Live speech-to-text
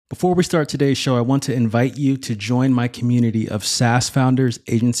Before we start today's show, I want to invite you to join my community of SaaS founders,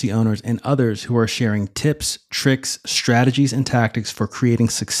 agency owners, and others who are sharing tips, tricks, strategies, and tactics for creating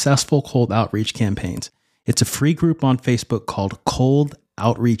successful cold outreach campaigns. It's a free group on Facebook called Cold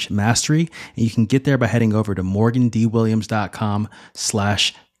Outreach Mastery, and you can get there by heading over to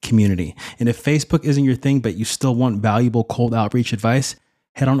morgandwilliams.com/community. And if Facebook isn't your thing, but you still want valuable cold outreach advice,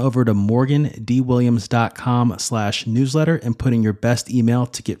 head on over to morgandwilliams.com/newsletter and put in your best email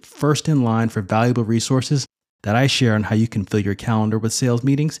to get first in line for valuable resources that I share on how you can fill your calendar with sales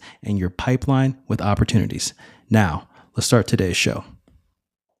meetings and your pipeline with opportunities. Now, let's start today's show.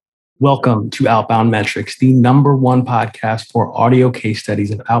 Welcome to Outbound Metrics, the #1 podcast for audio case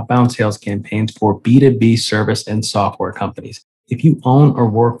studies of outbound sales campaigns for B2B service and software companies. If you own or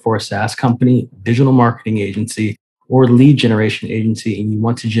work for a SaaS company, digital marketing agency, or lead generation agency, and you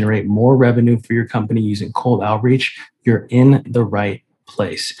want to generate more revenue for your company using cold outreach, you're in the right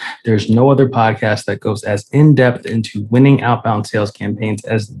place. There's no other podcast that goes as in-depth into winning outbound sales campaigns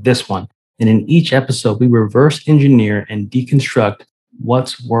as this one. And in each episode, we reverse engineer and deconstruct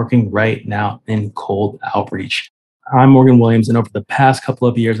what's working right now in cold outreach. I'm Morgan Williams, and over the past couple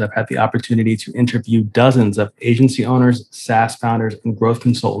of years, I've had the opportunity to interview dozens of agency owners, SaaS founders, and growth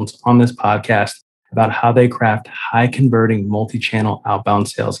consultants on this podcast about how they craft high-converting multi-channel outbound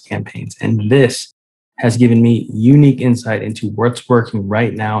sales campaigns. And this has given me unique insight into what's working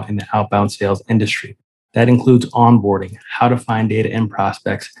right now in the outbound sales industry. That includes onboarding, how to find data and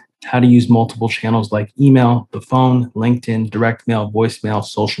prospects, how to use multiple channels like email, the phone, LinkedIn, direct mail, voicemail,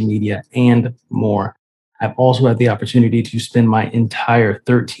 social media, and more. I've also had the opportunity to spend my entire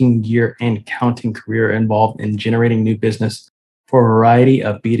 13-year and counting career involved in generating new business for a variety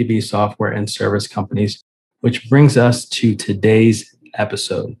of B2B software and service companies, which brings us to today's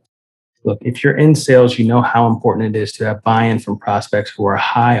episode. Look, if you're in sales, you know how important it is to have buy-in from prospects who are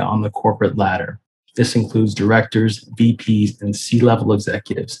high on the corporate ladder. This includes directors, VPs, and C-level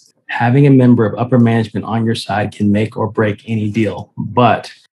executives. Having a member of upper management on your side can make or break any deal.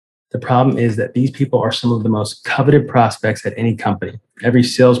 But the problem is that these people are some of the most coveted prospects at any company. Every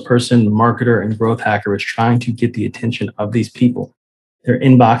salesperson, marketer, and growth hacker is trying to get the attention of these people. Their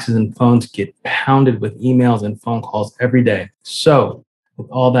inboxes and phones get pounded with emails and phone calls every day. So, with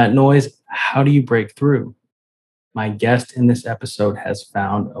all that noise, how do you break through? My guest in this episode has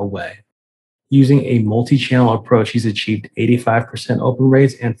found a way. Using a multi-channel approach, he's achieved 85% open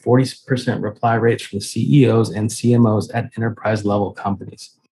rates and 40% reply rates from CEOs and CMOs at enterprise-level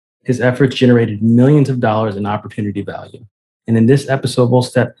companies. His efforts generated millions of dollars in opportunity value. And in this episode, we'll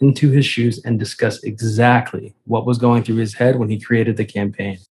step into his shoes and discuss exactly what was going through his head when he created the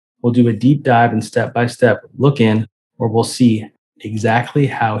campaign. We'll do a deep dive and step-by-step look in, where we'll see exactly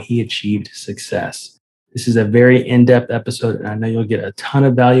how he achieved success. This is a very in-depth episode, and I know you'll get a ton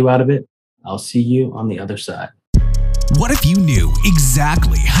of value out of it. I'll see you on the other side. What if you knew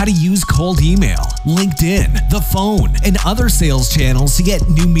exactly how to use cold email, LinkedIn, the phone, and other sales channels to get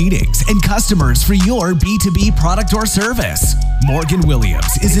new meetings and customers for your B2B product or service? Morgan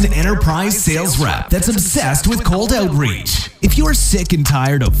Williams is an enterprise sales rep that's obsessed with cold outreach. If you're sick and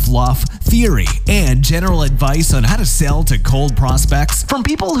tired of fluff, theory, and general advice on how to sell to cold prospects from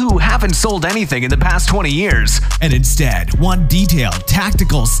people who haven't sold anything in the past 20 years, and instead want detailed,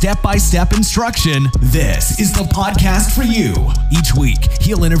 tactical, step-by-step instruction, this is the podcast for you. Each week,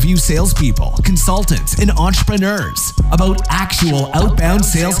 he'll interview salespeople, consultants, and entrepreneurs about actual outbound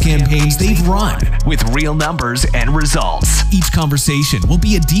sales campaigns they've run with real numbers and results. Each conversation will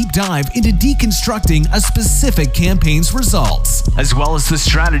be a deep dive into deconstructing a specific campaign's results, as well as the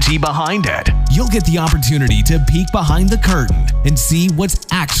strategy behind it. You'll get the opportunity to peek behind the curtain and see what's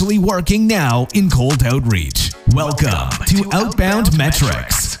actually working now in cold outreach. Welcome to Outbound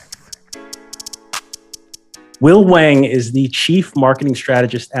Metrics. Will Wang is the Chief Marketing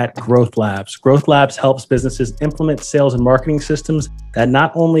Strategist at Growth Labs. Growth Labs helps businesses implement sales and marketing systems that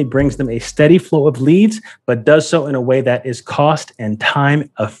not only brings them a steady flow of leads, but does so in a way that is cost and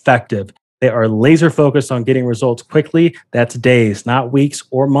time effective. They are laser focused on getting results quickly. That's days, not weeks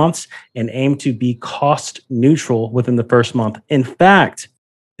or months, and aim to be cost neutral within the first month. In fact,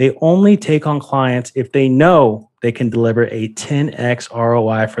 they only take on clients if they know they can deliver a 10x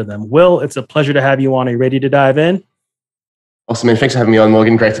ROI for them. Will, it's a pleasure to have you on. Are you ready to dive in? Awesome, man. Thanks for having me on,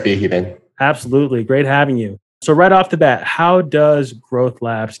 Morgan. Great to be here, man. Absolutely. Great having you. So right off the bat, how does Growth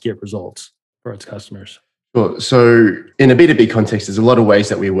Labs get results for its customers? Sure. So in a B2B context, there's a lot of ways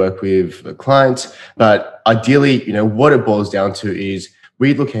that we work with clients, but ideally, what it boils down to is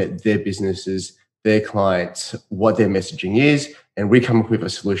we look at their businesses, their clients, what their messaging is, and we come up with a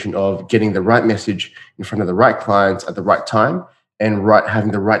solution of getting the right message in front of the right clients at the right time and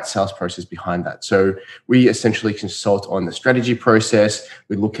having the right sales process behind that. So we essentially consult on the strategy process.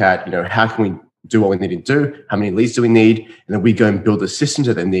 We look at, how can we do what we need to do? How many leads do we need? And then we go and build the systems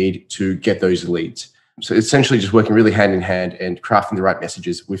that they need to get those leads. So essentially just working really hand in hand and crafting the right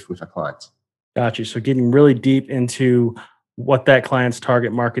messages with our clients. Got you. So getting really deep into what that client's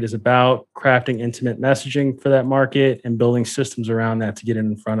target market is about, crafting intimate messaging for that market, and building systems around that to get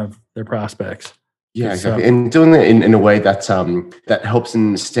in front of their prospects. Yeah, exactly. And doing it in a way that helps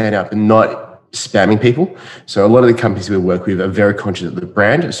them stand out and not spamming people. So a lot of the companies we work with are very conscious of the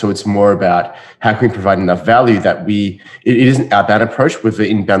brand. So it's more about how can we provide enough value that it isn't outbound approach with the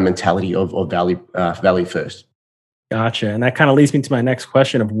inbound mentality of value first. Gotcha. And that kind of leads me to my next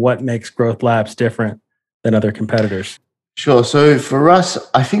question of what makes Growth Labs different than other competitors. Sure. So for us,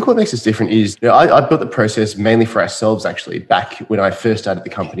 I think what makes us different is, I built the process mainly for ourselves, actually, back when I first started the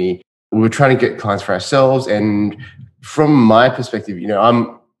company. We were trying to get clients for ourselves. And from my perspective,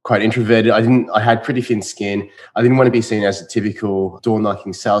 I'm quite introverted. I had pretty thin skin. I didn't want to be seen as a typical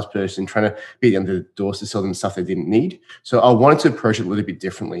door-knocking salesperson trying to beat them to the doors to sell them stuff they didn't need. So I wanted to approach it a little bit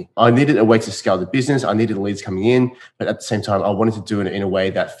differently. I needed a way to scale the business. I needed leads coming in, but at the same time, I wanted to do it in a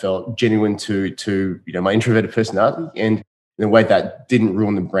way that felt genuine to my introverted personality, and in a way that didn't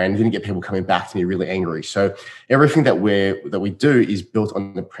ruin the brand, didn't get people coming back to me really angry. So everything that we do is built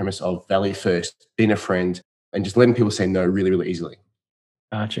on the premise of value first, being a friend, and just letting people say no really, really easily.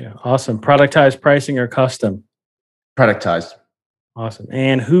 Gotcha. Awesome. Productized pricing or custom? Productized. Awesome.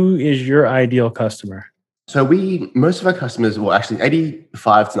 And who is your ideal customer? So most of our customers, well, actually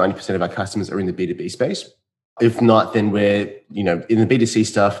 85 to 90% of our customers are in the B2B space. If not, then we're, in the B2C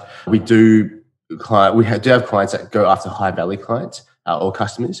stuff, we do have clients that go after high value clients or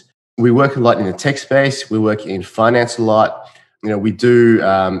customers. We work a lot in the tech space. We work in finance a lot. We do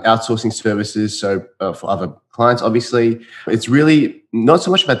outsourcing services. So for other clients, obviously, it's really not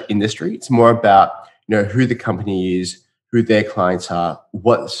so much about the industry. It's more about, who the company is, who their clients are,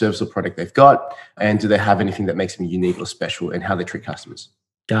 what service or product they've got, and do they have anything that makes them unique or special, and how they treat customers.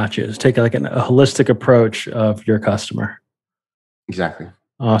 Gotcha. Just take a holistic approach of your customer. Exactly.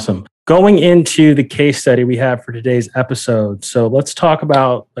 Awesome. Going into the case study we have for today's episode. So let's talk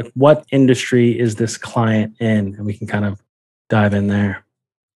about what industry is this client in, and we can kind of dive in there.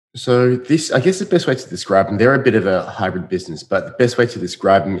 So I guess the best way to describe them, they're a bit of a hybrid business, but the best way to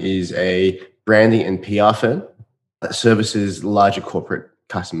describe them is a branding and PR firm that services larger corporate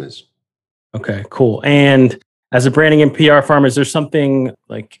customers. Okay, cool. And as a branding and PR firm, is there something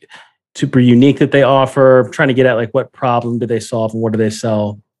super unique that they offer? I'm trying to get at what problem do they solve and what do they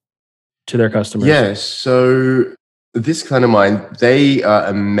sell to their customers? Yeah, so this client of mine, they are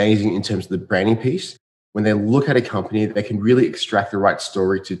amazing in terms of the branding piece. When they look at a company, they can really extract the right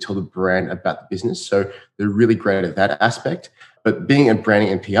story to tell the brand about the business. So they're really great at that aspect. But being a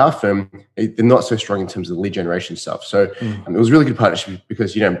branding and PR firm, they're not so strong in terms of the lead generation stuff. So it was a really good partnership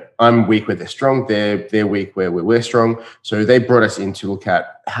because, I'm weak where they're strong. They're weak where we're strong. So they brought us in to look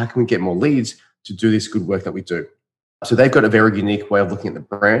at how can we get more leads to do this good work that we do. So they've got a very unique way of looking at the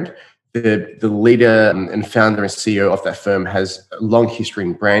brand. The leader and founder and CEO of that firm has a long history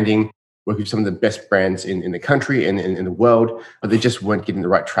in branding, worked with some of the best brands in the country and in the world, but they just weren't getting the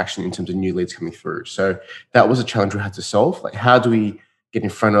right traction in terms of new leads coming through. So that was a challenge we had to solve. How do we get in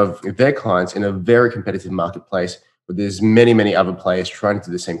front of their clients in a very competitive marketplace where there's many, many other players trying to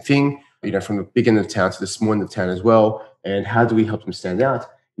do the same thing, from the big end of town to the small end of town as well. And how do we help them stand out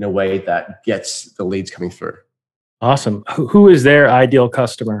in a way that gets the leads coming through? Awesome. Who is their ideal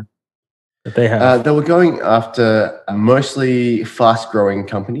customer that they have? They were going after mostly fast-growing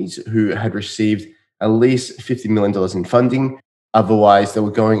companies who had received at least $50 million in funding. Otherwise, they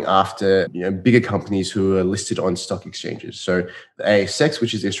were going after bigger companies who are listed on stock exchanges. So the ASX,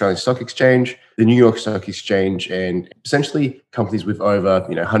 which is the Australian Stock Exchange, the New York Stock Exchange, and essentially companies with over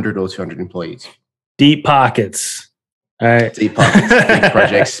 100 or 200 employees. Deep pockets. All right. Deep pockets, big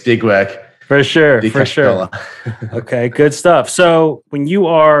projects, big work. For sure. Okay, good stuff. So when you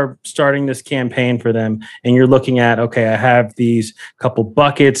are starting this campaign for them and you're looking at, okay, I have these couple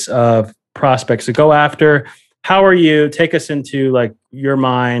buckets of prospects to go after, how are you, take us into your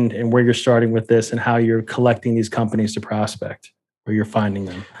mind and where you're starting with this and how you're collecting these companies to prospect, where you're finding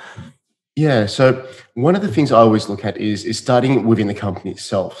them? Yeah, so one of the things I always look at is starting within the company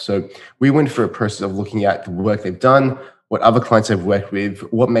itself. So we went through a process of looking at the work they've done, what other clients they've worked with,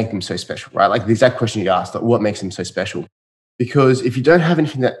 what makes them so special, right? Like the exact question you asked, what makes them so special? Because if you don't have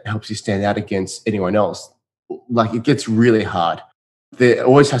anything that helps you stand out against anyone else, it gets really hard. There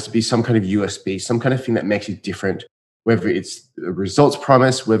always has to be some kind of USP, some kind of thing that makes you different whether it's a results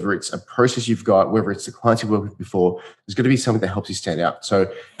promise, whether it's a process you've got, whether it's the clients you've worked with before, there's got to be something that helps you stand out.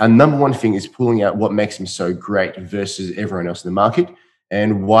 So our number one thing is pulling out what makes them so great versus everyone else in the market,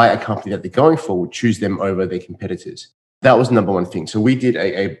 and why a company that they're going for would choose them over their competitors. That was the number one thing. So we did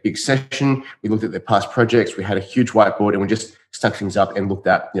a big session. We looked at their past projects. We had a huge whiteboard, and we just stuck things up and looked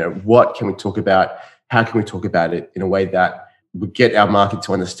at, what can we talk about? How can we talk about it in a way that would get our market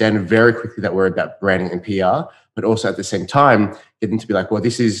to understand very quickly that we're about branding and PR, but also at the same time, get them to be like, well,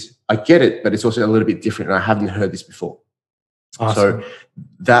 I get it, but it's also a little bit different, and I haven't heard this before. Awesome. So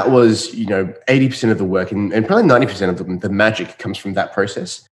that was, 80% of the work, and probably 90% of the magic comes from that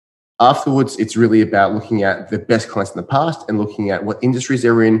process. Afterwards, it's really about looking at the best clients in the past and looking at what industries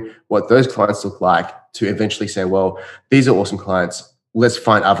they're in, what those clients look like, to eventually say, well, these are awesome clients. Let's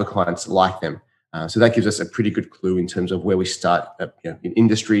find other clients like them. So that gives us a pretty good clue in terms of where we start, in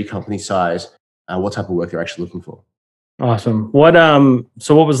industry, company size, what type of work they're actually looking for. Awesome.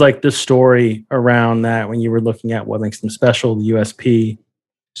 So what was like the story around that when you were looking at what makes them special, the USP?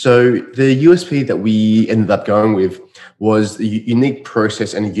 So the USP that we ended up going with was the unique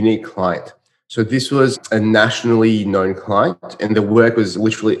process and a unique client. So this was a nationally known client, and the work was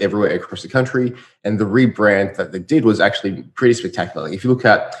literally everywhere across the country. And the rebrand that they did was actually pretty spectacular. If you look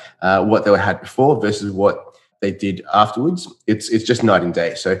at what they had before versus what they did afterwards, it's just night and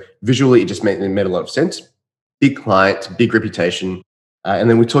day. So visually, it just made a lot of sense. Big client, big reputation. And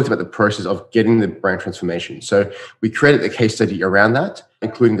then we talked about the process of getting the brand transformation. So we created a case study around that,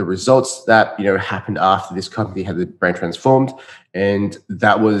 including the results that happened after this company had the brand transformed, and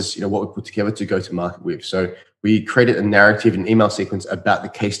that was what we put together to go to market with. So we created a narrative and email sequence about the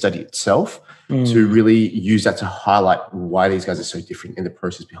case study itself to really use that to highlight why these guys are so different in the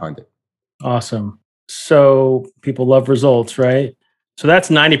process behind it. Awesome. So people love results, right? So that's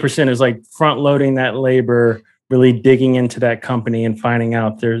 90% is like front loading that labor, really digging into that company and finding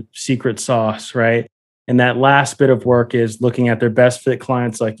out their secret sauce, right? And that last bit of work is looking at their best fit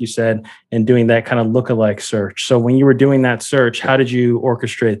clients, like you said, and doing that kind of lookalike search. So when you were doing that search, how did you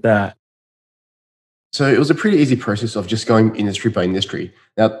orchestrate that? So it was a pretty easy process of just going industry by industry.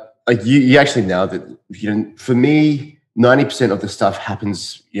 Now, like you actually know that, for me, 90% of the stuff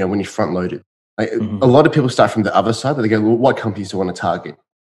happens, when you front load it. Like, a lot of people start from the other side, but they go, well, what companies do I want to target?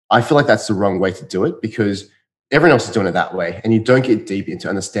 I feel like that's the wrong way to do it, because everyone else is doing it that way, and you don't get deep into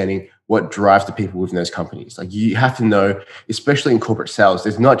understanding what drives the people within those companies. Like, you have to know, especially in corporate sales,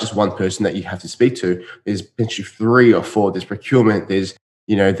 there's not just one person that you have to speak to. There's potentially 3 or 4. There's procurement. There's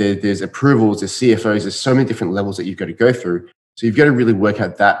there's approvals. There's CFOs. There's so many different levels that you've got to go through. So you've got to really work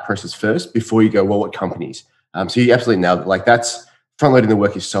out that process first before you go, well, what companies? So you absolutely nailed it. Like, that's front loading the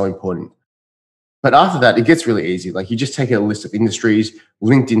work is so important. But after that, it gets really easy. Like, you just take a list of industries.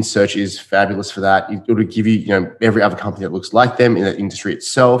 LinkedIn search is fabulous for that. It will give you, every other company that looks like them in that industry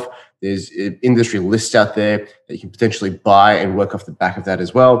itself. There's industry lists out there that you can potentially buy and work off the back of that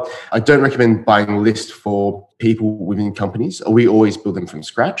as well. I don't recommend buying lists for people within companies. We always build them from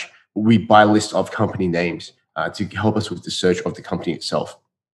scratch. We buy lists of company names to help us with the search of the company itself.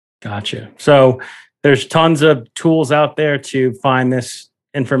 Gotcha. So there's tons of tools out there to find this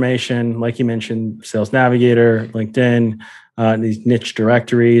information, like you mentioned, Sales Navigator, LinkedIn, these niche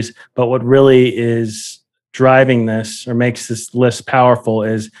directories. But what really is driving this or makes this list powerful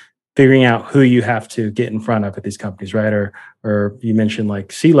is figuring out who you have to get in front of at these companies, right? Or you mentioned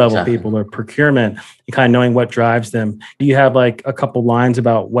like C-level people or procurement, and kind of knowing what drives them. Do you have like a couple lines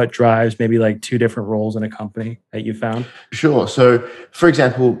about what drives maybe like 2 different roles in a company that you found? Sure. So, for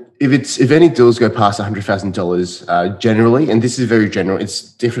example, if any deals go past $100,000 generally, and this is very general,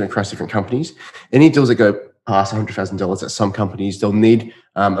 it's different across different companies. Any deals that go past $100,000 at some companies, they'll need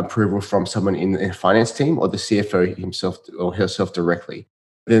approval from someone in the finance team or the CFO himself or herself directly.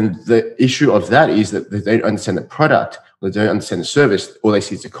 Then the issue of that is that they don't understand the product, or they don't understand the service, all they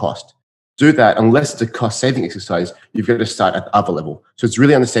see is the cost. Do that, unless it's a cost-saving exercise, you've got to start at the other level. So it's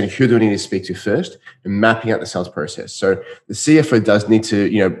really understanding who do we need to speak to first and mapping out the sales process. So the CFO does need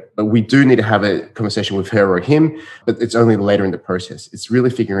to, we do need to have a conversation with her or him, but it's only later in the process. It's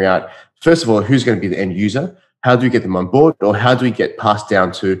really figuring out, first of all, who's going to be the end user, how do we get them on board, or how do we get passed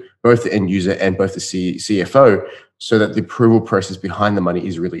down to both the end user and both the CFO, so that the approval process behind the money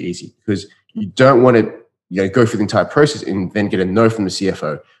is really easy. Because you don't want to go through the entire process and then get a no from the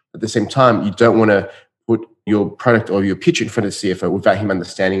CFO. At the same time, you don't want to put your product or your pitch in front of the CFO without him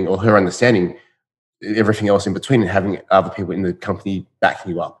understanding or her understanding everything else in between and having other people in the company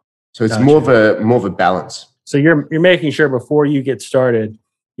backing you up. So it's more of a balance. So you're making sure before you get started,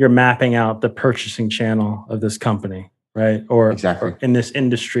 you're mapping out the purchasing channel of this company. right? Or Exactly. in this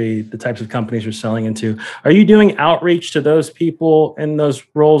industry, the types of companies you're selling into. Are you doing outreach to those people in those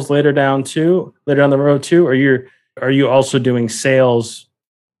roles later down the road too? Or are you also doing sales,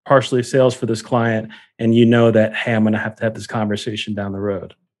 partially sales for this client, and you know that, hey, I'm going to have this conversation down the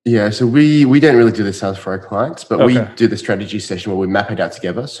road? Yeah, so we don't really do the sales for our clients, but we Okay. do the strategy session where we map it out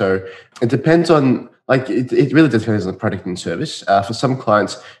together. So it depends on, like, it really depends on the product and service. For some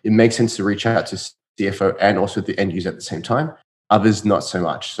clients, it makes sense to reach out to CFO and also the end user at the same time. Others, not so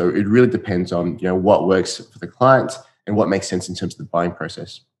much. So it really depends on, what works for the client and what makes sense in terms of the buying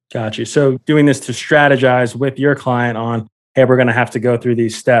process. Got you. So doing this to strategize with your client on, hey, we're going to have to go through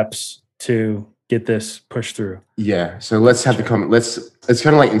these steps to get this pushed through. Yeah. So let's have the comment. It's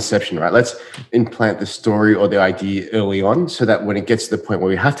kind of like Inception, right? Let's implant the story or the idea early on so that when it gets to the point where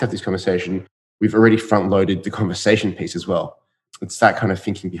we have to have this conversation, we've already front loaded the conversation piece as well. It's that kind of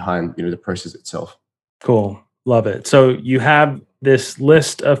thinking behind, the process itself. Cool. Love it. So you have this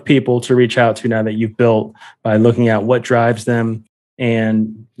list of people to reach out to now that you've built by looking at what drives them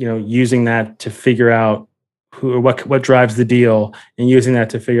and, using that to figure out what drives the deal, and using that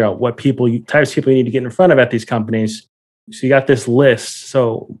to figure out what types of people you need to get in front of at these companies. So you got this list.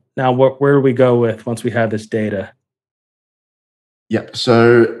 So now where do we go with once we have this data? Yep.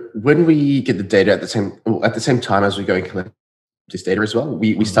 So when we get the data at the same time as we go and collect this data as well,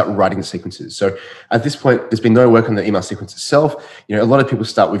 we start writing the sequences. So at this point, there's been no work on the email sequence itself. A lot of people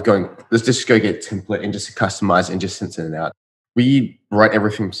start with let's just go get a template and just customize and just send it out. We write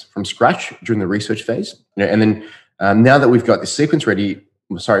everything from scratch during the research phase, and then now that we've got the sequence ready,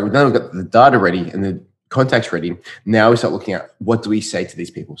 now we've got the data ready and the contacts ready, now we start looking at what do we say to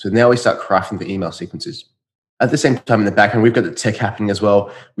these people. So now we start crafting the email sequences. At the same time, in the background, we've got the tech happening as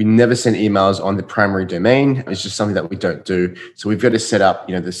well. We never send emails on the primary domain. It's just something that we don't do. So we've got to set up,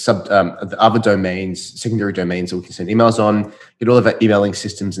 the other domains, secondary domains that we can send emails on, get all of our emailing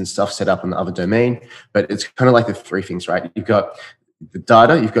systems and stuff set up on the other domain. But it's kind of like the three things, right? You've got the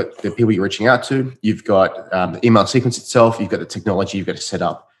data, you've got the people you're reaching out to, you've got the email sequence itself, you've got the technology you've got to set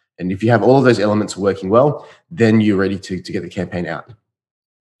up. And if you have all of those elements working well, then you're ready to get the campaign out.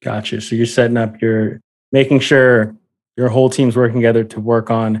 Gotcha. So you're setting up making sure your whole team's working together to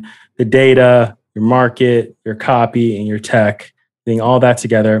work on the data, your market, your copy, and your tech, getting all that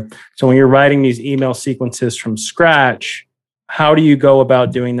together. So when you're writing these email sequences from scratch, how do you go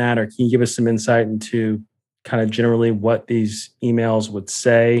about doing that? Or can you give us some insight into kind of generally what these emails would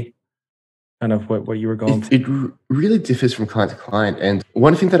say, kind of what you were going It really differs from client to client. And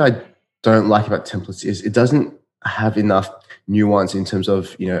one thing that I don't like about templates is it doesn't have enough nuance in terms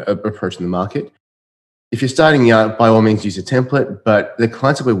of, approaching the market. If you're starting out, by all means, use a template, but the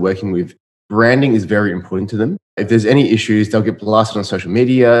clients that we're working with, branding is very important to them. If there's any issues, they'll get blasted on social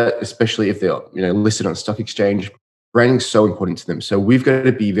media, especially if they're listed on a stock exchange. Branding is so important to them. So we've got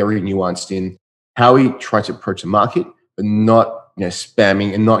to be very nuanced in how we try to approach the market, but not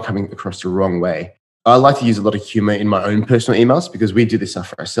spamming and not coming across the wrong way. I like to use a lot of humor in my own personal emails because we do this stuff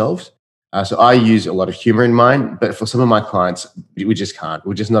for ourselves. So I use a lot of humor in mine, but for some of my clients, we just can't.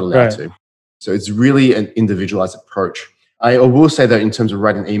 We're just not allowed to. So it's really an individualized approach. I will say that in terms of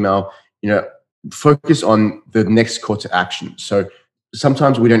writing an email, focus on the next call to action. So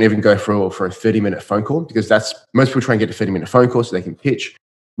sometimes we don't even go for a 30-minute phone call because most people try and get a 30-minute phone call so they can pitch.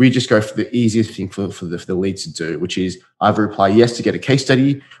 We just go for the easiest thing for the lead to do, which is either reply yes to get a case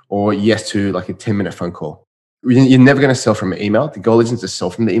study or yes to like a 10-minute phone call. You're never going to sell from an email. The goal isn't to sell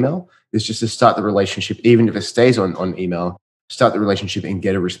from the email. It's just to start the relationship, even if it stays on email. Start the relationship and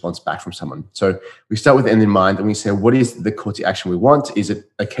get a response back from someone. So we start with the end in mind and we say, what is the call to action we want? Is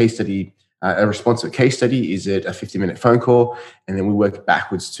it a case study, a response to a case study? Is it a 50-minute phone call? And then we work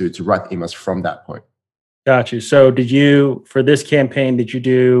backwards to write the emails from that point. Got you. So for this campaign, did you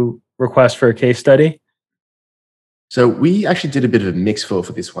do requests for a case study? So we actually did a bit of a mix for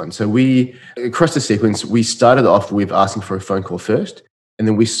this one. So across the sequence, we started off with asking for a phone call first. And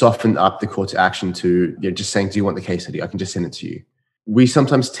then we soften up the call to action to just saying, do you want the case study? I can just send it to you. We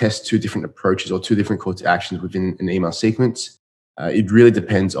sometimes test two different approaches or two different call to actions within an email sequence. It really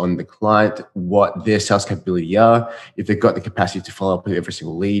depends on the client, what their sales capability are, if they've got the capacity to follow up with every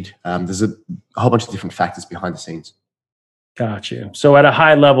single lead. There's a whole bunch of different factors behind the scenes. Got you. So at a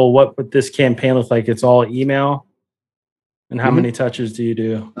high level, what would this campaign look like? It's all email? And how many touches do you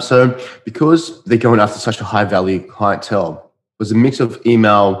do? So because they're going after such a high value clientele, it was a mix of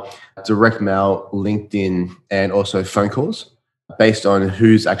email, direct mail, LinkedIn, and also phone calls based on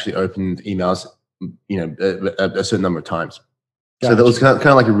who's actually opened emails, a certain number of times. Gotcha. So that was kind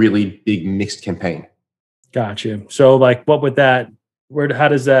of like a really big mixed campaign. Gotcha. So like what would how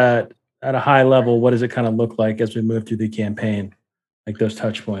does that at a high level, what does it kind of look like as we move through the campaign, like those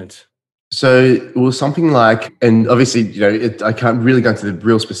touch points? So it was something like, and obviously, I can't really go into the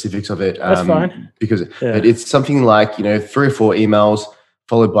real specifics of it. That's fine. But it's something like, 3 or 4 emails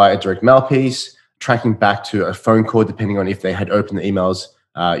followed by a direct mail piece, tracking back to a phone call, depending on if they had opened the emails,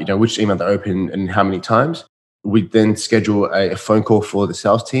 which email they opened and how many times. We then schedule a phone call for the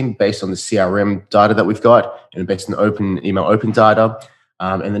sales team based on the CRM data that we've got and based on the open data,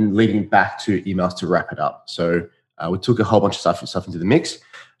 and then leading back to emails to wrap it up. So we took a whole bunch of stuff into the mix.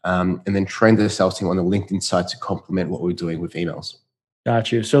 And then train the sales team on the LinkedIn side to complement what we're doing with emails.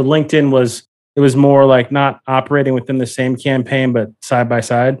 Got you. So LinkedIn was more like not operating within the same campaign, but side by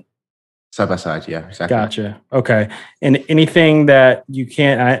side? Side by side, yeah, exactly. Gotcha. Okay. And anything that you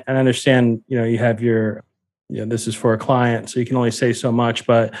can't, I understand, you have your, this is for a client, so you can only say so much,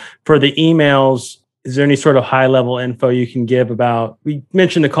 but for the emails, is there any sort of high level info you can give about, we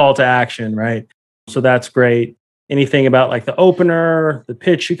mentioned the call to action, right? So that's great. Anything about like the opener, the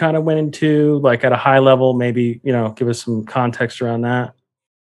pitch you kind of went into, like at a high level, maybe, give us some context around that.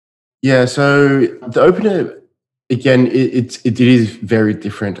 Yeah. So the opener, again, it is very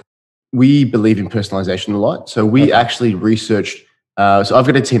different. We believe in personalization a lot. So we actually researched. So I've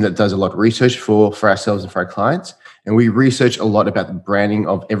got a team that does a lot of research for ourselves and for our clients. And we research a lot about the branding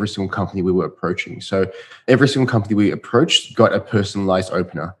of every single company we were approaching. So every single company we approached got a personalized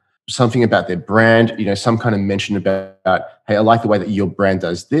opener. Something about their brand, some kind of mention about, hey, I like the way that your brand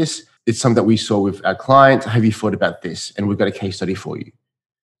does this. It's something that we saw with our client. Have you thought about this? And we've got a case study for you.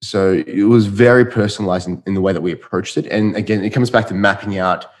 So it was very personalized in the way that we approached it. And again, it comes back to mapping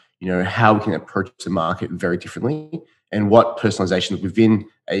out, how we can approach the market very differently and what personalization within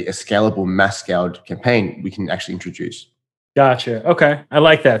a scalable, mass-scaled campaign we can actually introduce. Gotcha. Okay. I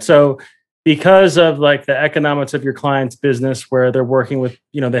like that. So because of like the economics of your client's business where they're working with,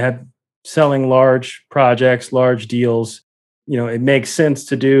 they have selling large projects, large deals, it makes sense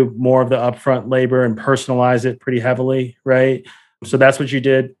to do more of the upfront labor and personalize it pretty heavily, right? So that's what you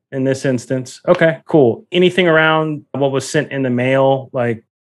did in this instance. Okay, cool. Anything around what was sent in the mail, like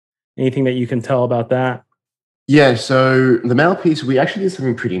anything that you can tell about that? Yeah, so the mail piece, we actually did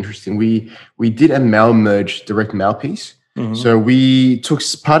something pretty interesting. We did a mail merge direct mail piece. Mm-hmm. So we took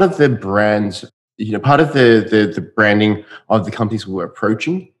part of the brands, part of the branding of the companies we were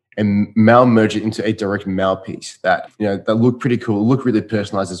approaching and mail merge it into a direct mail piece that, that looked pretty cool, looked really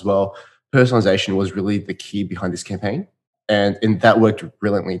personalized as well. Personalization was really the key behind this campaign. And that worked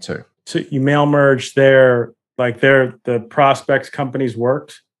brilliantly too. So you mail merged the prospects companies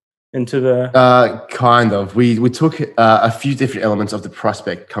worked into the... Kind of. We took a few different elements of the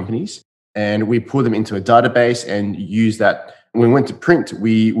prospect companies and we pulled them into a database and used that. When we went to print,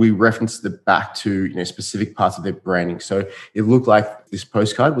 we referenced it back to specific parts of their branding. So it looked like this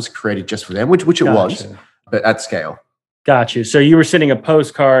postcard was created just for them, which it was, but at scale. Got you. So you were sending a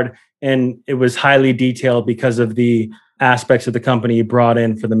postcard and it was highly detailed because of the aspects of the company you brought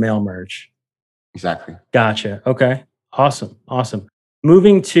in for the mail merge. Exactly. Gotcha. Okay. Awesome.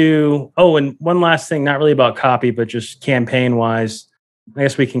 Moving to, and one last thing, not really about copy, but just campaign wise. I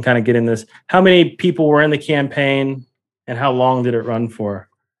guess we can kind of get in this. How many people were in the campaign and how long did it run for?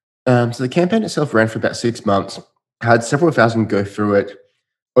 So the campaign itself ran for about 6 months, had several thousand go through it.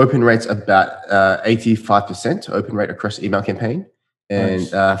 Open rates about 85% open rate across the email campaign and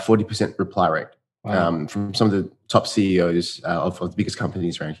 40% reply rate. Wow. From some of the top CEOs of the biggest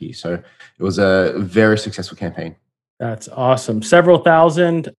companies around here. So it was a very successful campaign. That's awesome. Several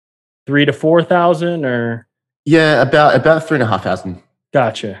thousand, 3,000 to 4,000 or? Yeah, about 3,500.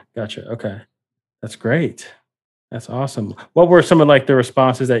 Gotcha. Okay. That's great. That's awesome. What were some of like the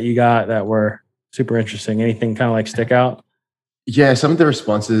responses that you got that were super interesting? Anything kind of like stick out? Yeah, some of the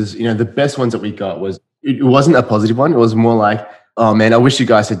responses, the best ones that we got was, it wasn't a positive one. It was more like, oh man, I wish you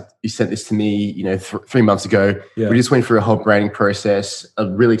guys had sent this to me, 3 months ago. Yeah. We just went through a whole branding process, a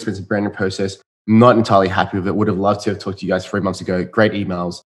really expensive branding process. Not entirely happy with it. Would have loved to have talked to you guys 3 months ago. Great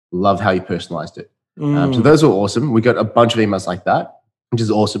emails. Love how you personalized it. So those were awesome. We got a bunch of emails like that, which is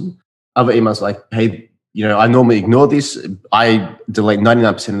awesome. Other emails like, hey, I normally ignore this. I delete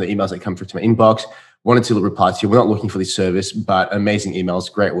 99% of the emails that come through to my inbox. Wanted to reply to you. We're not looking for this service, but amazing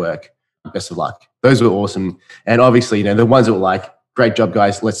emails. Great work. Best of luck. Those were awesome. And obviously, the ones that were like, great job,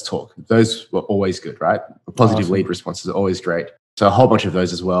 guys. Let's talk. Those were always good, right? A positive lead responses are always great. So a whole bunch of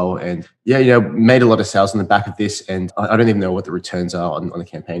those as well. And yeah, made a lot of sales on the back of this. And I don't even know what the returns are on the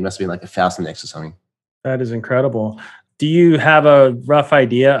campaign. It must have been like 1,000x or something. That is incredible. Do you have a rough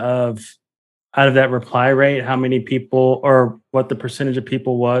idea of, out of that reply rate, how many people or what the percentage of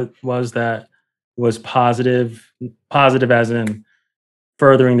people was that was positive as in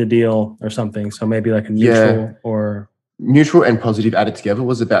furthering the deal or something. So maybe like a neutral or neutral and positive added together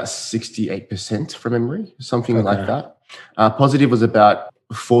was about 68% from memory, something like that. Positive was about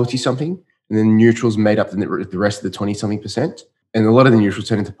 40 something, and then neutrals made up the rest of the 20 something percent. And a lot of the neutrals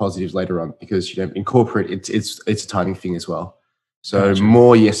turn into positives later on because, you know, in corporate, it's a timing thing as well. So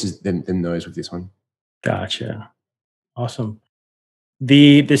more yeses than no's with this one. Gotcha. Awesome.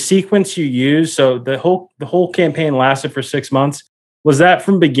 The sequence you use, so the whole campaign lasted for 6 months. Was that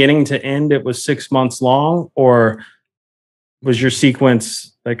from beginning to end? It was 6 months long, or was your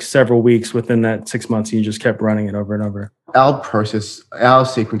sequence like several weeks within that 6 months and you just kept running it over and over? Our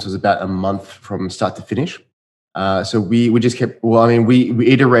sequence was about a month from start to finish. So we just kept,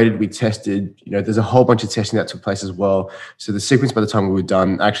 we iterated, we tested, you know, there's a whole bunch of testing that took place as well. So the sequence by the time we were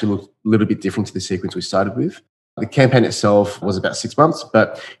done actually looked a little bit different to the sequence we started with. The campaign itself was about 6 months,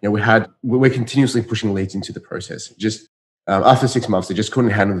 but you know, we're continuously pushing leads into the process. Just after 6 months, they just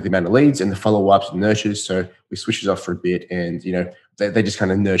couldn't handle the amount of leads and the follow-ups and nurtures. So we switched it off for a bit, and you know, they just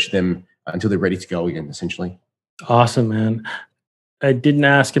kind of nurture them until they're ready to go again, essentially. Awesome, man. I didn't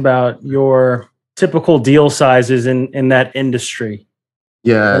ask about your typical deal sizes in that industry.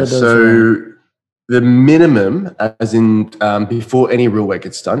 Yeah, so the minimum, as in before any real work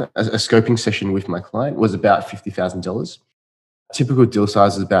gets done, a scoping session with my client was about $50,000. Typical deal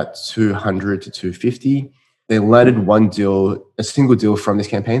size is about 200 to 250. They landed a single deal from this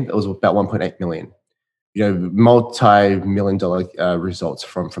campaign that was about 1.8 million. You know, multi-million-dollar results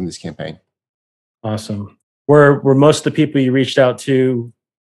from this campaign. Awesome. Were most of the people you reached out to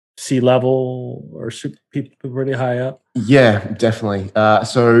C-level or people really high up? Yeah, definitely.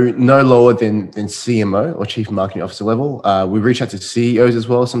 So no lower than CMO or Chief Marketing Officer level. We reach out to CEOs as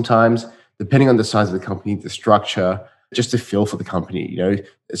well sometimes, depending on the size of the company, the structure, just a feel for the company. You know,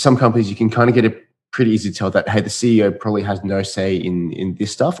 some companies you can kind of get a pretty easy to tell that, hey, the CEO probably has no say in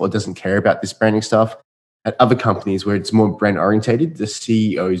this stuff or doesn't care about this branding stuff. At other companies where it's more brand orientated, the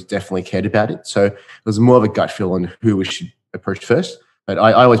CEOs definitely cared about it. So it was more of a gut feel on who we should approach first. But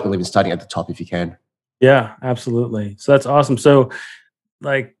I always believe in starting at the top if you can. Yeah, absolutely. So that's awesome. So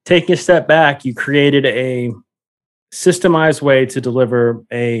like taking a step back, you created a systemized way to deliver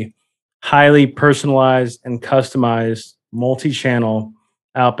a highly personalized and customized multi-channel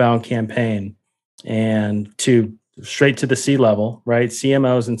outbound campaign and straight to the C-level, right?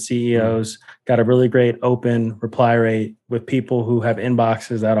 CMOs and CEOs got a really great open reply rate with people who have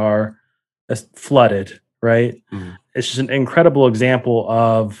inboxes that are flooded, right? It's just an incredible example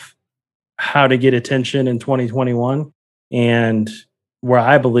of how to get attention in 2021 and where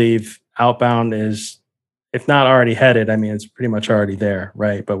I believe outbound is, if not already headed, I mean, it's pretty much already there,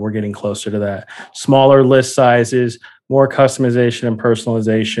 right? But we're getting closer to that. Smaller list sizes, more customization and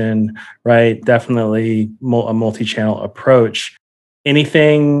personalization, right? Definitely a multi-channel approach.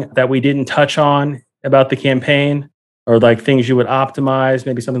 Anything that we didn't touch on about the campaign or like things you would optimize,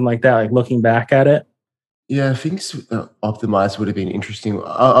 maybe something like that, like looking back at it? Yeah, I think optimized would have been interesting.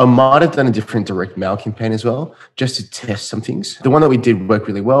 I might have done a different direct mail campaign as well, just to test some things. The one that we did worked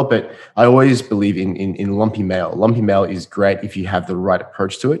really well, but I always believe in lumpy mail. Lumpy mail is great if you have the right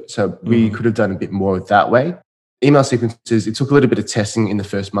approach to it. So we could have done a bit more that way. Email sequences, it took a little bit of testing in the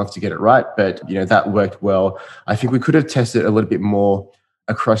first month to get it right, but you know that worked well. I think we could have tested a little bit more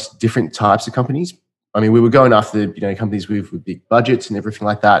across different types of companies. I mean, we were going after, you know, companies with big budgets and everything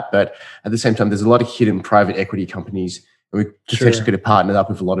like that. But at the same time, there's a lot of hidden private equity companies, and we potentially could have partnered up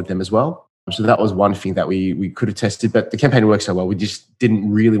with a lot of them as well. So that was one thing that we could have tested. But the campaign worked so well, we just didn't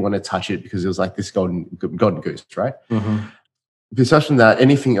really want to touch it because it was like this golden goose, right? Besides from that,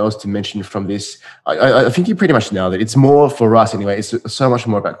 anything else to mention from this? I think you pretty much nailed it. It's more for us anyway. It's so much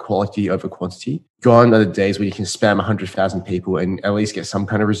more about quality over quantity. Gone are the days where you can spam 100,000 people and at least get some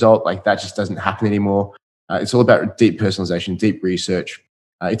kind of result. Like that just doesn't happen anymore. It's all about deep personalization, deep research.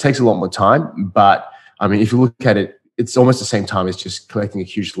 It takes a lot more time, but I mean, if you look at it, it's almost the same time as just collecting a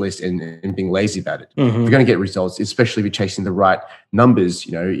huge list and being lazy about it. If you're going to get results, especially if you're chasing the right numbers,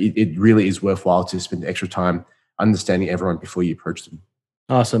 you know, it really is worthwhile to spend the extra time understanding everyone before you approach them.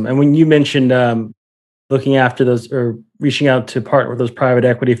 Awesome. And when you mentioned looking after those or reaching out to partner with those private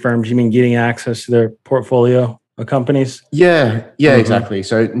equity firms, you mean getting access to their portfolio of companies? Yeah, exactly.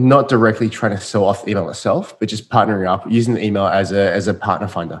 So not directly trying to sell off the email itself, but just partnering up, using the email as a partner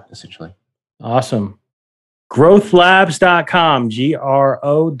finder, essentially. Awesome. Growthlabz.com,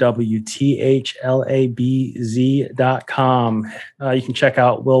 growthlabz.com. You can check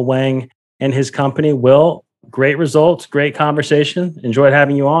out Will Wang and his company. Will, great results, great conversation. Enjoyed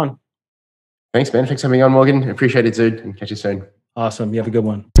having you on. Thanks, man. Thanks for having me on, Morgan. Appreciate it, dude. And catch you soon. Awesome. You have a good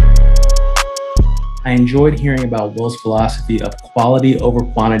one. I enjoyed hearing about Will's philosophy of quality over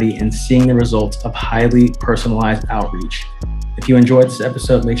quantity and seeing the results of highly personalized outreach. If you enjoyed this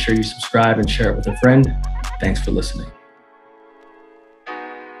episode, make sure you subscribe and share it with a friend. Thanks for listening.